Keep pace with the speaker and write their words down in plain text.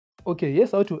Okay,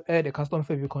 here's how to add a custom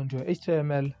favicon to your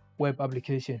HTML web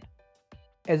application.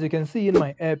 As you can see in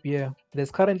my app here,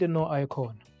 there's currently no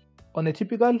icon. On a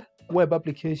typical web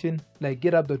application like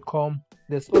github.com,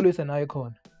 there's always an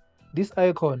icon. This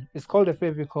icon is called a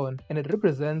favicon and it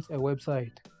represents a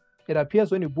website. It appears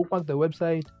when you bookmark the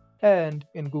website and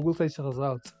in Google search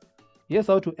results. Here's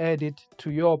how to add it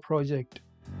to your project.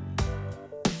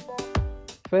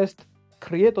 First,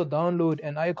 create or download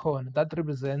an icon that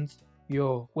represents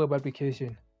your web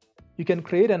application. You can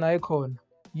create an icon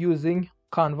using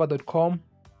Canva.com,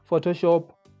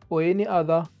 Photoshop, or any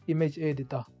other image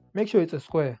editor. Make sure it's a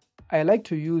square. I like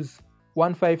to use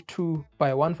 152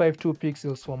 by 152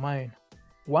 pixels for mine.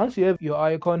 Once you have your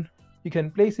icon, you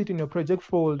can place it in your project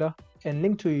folder and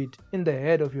link to it in the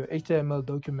head of your HTML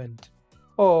document.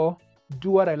 Or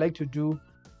do what I like to do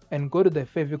and go to the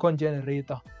favicon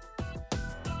generator.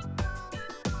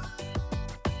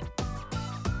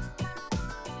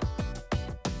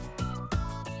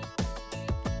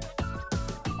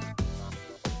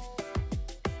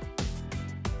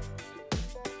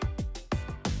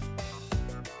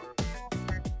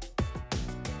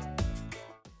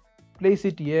 Place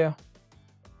it here.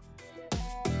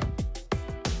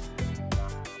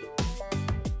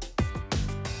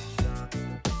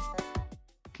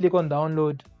 Click on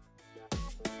download.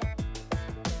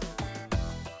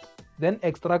 Then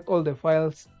extract all the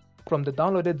files from the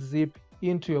downloaded zip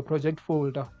into your project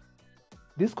folder.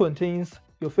 This contains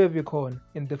your favicon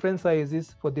in different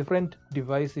sizes for different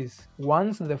devices.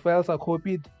 Once the files are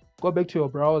copied, go back to your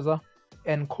browser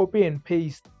and copy and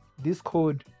paste this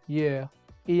code here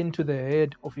into the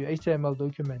head of your HTML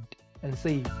document and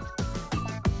save.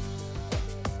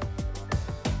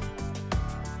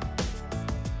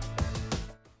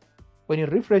 When you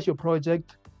refresh your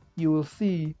project, you will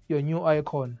see your new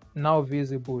icon now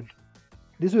visible.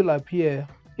 This will appear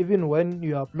even when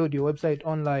you upload your website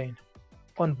online,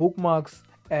 on bookmarks,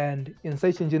 and in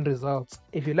search engine results.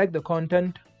 If you like the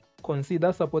content,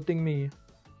 consider supporting me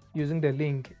using the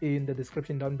link in the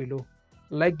description down below.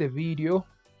 Like the video,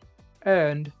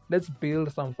 and let's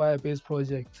build some Firebase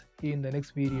projects in the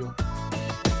next video.